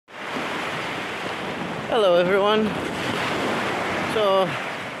Hello everyone. So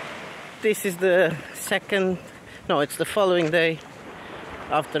this is the it's the following day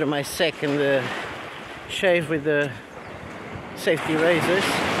after my second shave with the safety razors,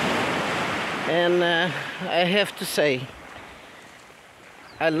 and I have to say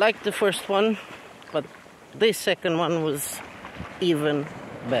I liked the first one, but this second one was even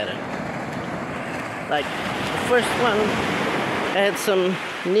better. Like the first one, I had some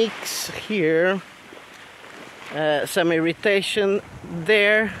nicks here, some irritation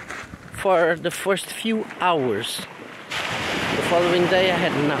there for the first few hours. The following day I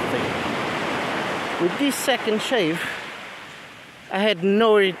had nothing. With this second shave I had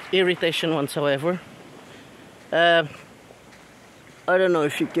no irritation whatsoever. I don't know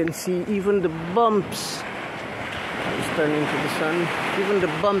if you can see even the bumps. I was turning to the sun. Even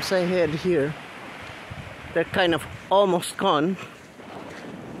the bumps I had here, they're kind of almost gone.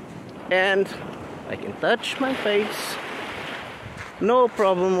 And I can touch my face, no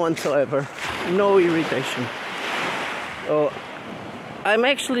problem whatsoever, no irritation. So I'm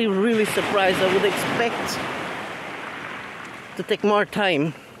actually really surprised. I would expect to take more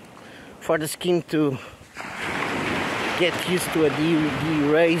time for the skin to get used to a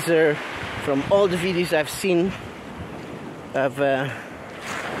razor. From all the videos I've seen of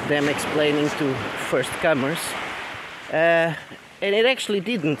them explaining to first comers, and it actually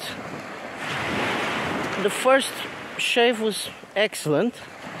didn't. The first shave was excellent.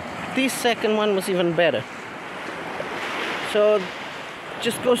 This second one was even better. So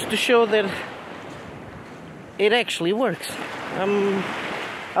just goes to show that it actually works.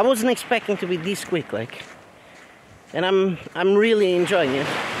 I wasn't expecting to be this quick, and I'm really enjoying it.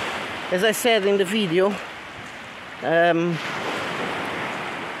 As I said in the video, I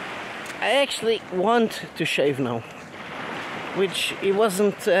actually want to shave now, which it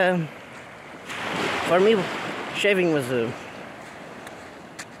wasn't. For me, shaving was a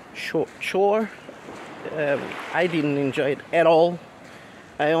chore. I didn't enjoy it at all.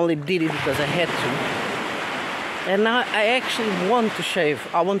 I only did it because I had to. And now I actually want to shave.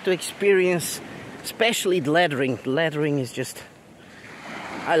 I want to experience, especially the leathering. The leathering is just,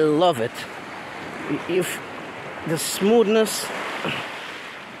 I love it. If the smoothness,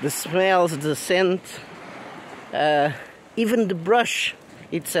 the smells, the scent, even the brush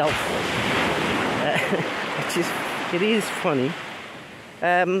itself. It is funny,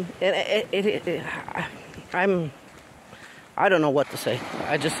 and I don't know what to say.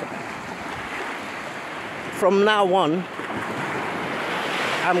 From now on,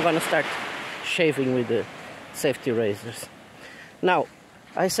 I'm gonna start shaving with the safety razors. Now,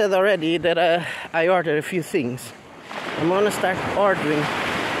 I said already that I ordered a few things. I'm gonna start ordering.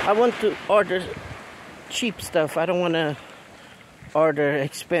 I want to order cheap stuff. I don't want to order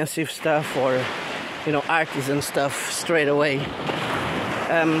expensive stuff or artisan stuff straight away,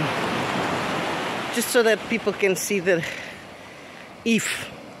 just so that people can see that if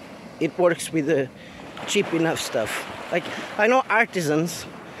it works with the cheap enough stuff. Like, I know artisans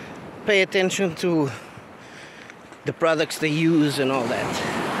pay attention to the products they use and all that,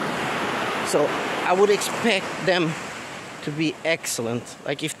 so I would expect them to be excellent.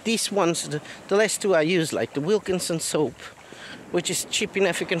 Like, if these ones, the last two I use, like the Wilkinson soap, which is cheap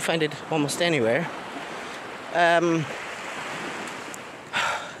enough, you can find it almost anywhere.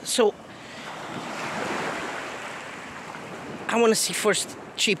 So I want to see first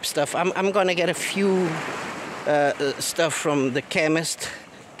cheap stuff. I'm gonna get a few stuff from the chemist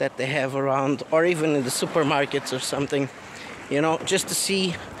that they have around, or even in the supermarkets or something, just to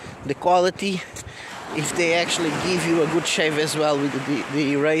see the quality, if they actually give you a good shave as well with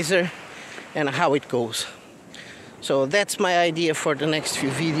the razor, and how it goes. So that's my idea for the next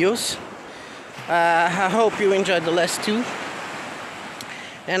few videos. I hope you enjoyed the last two,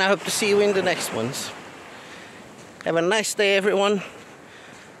 and I hope to see you in the next ones. Have a nice day, everyone.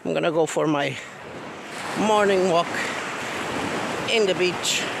 I'm gonna go for my morning walk in the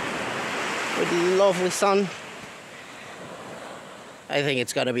beach with lovely sun. I think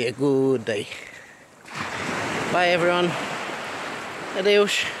it's gonna be a good day. Bye, everyone.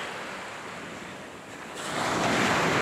 Adeus.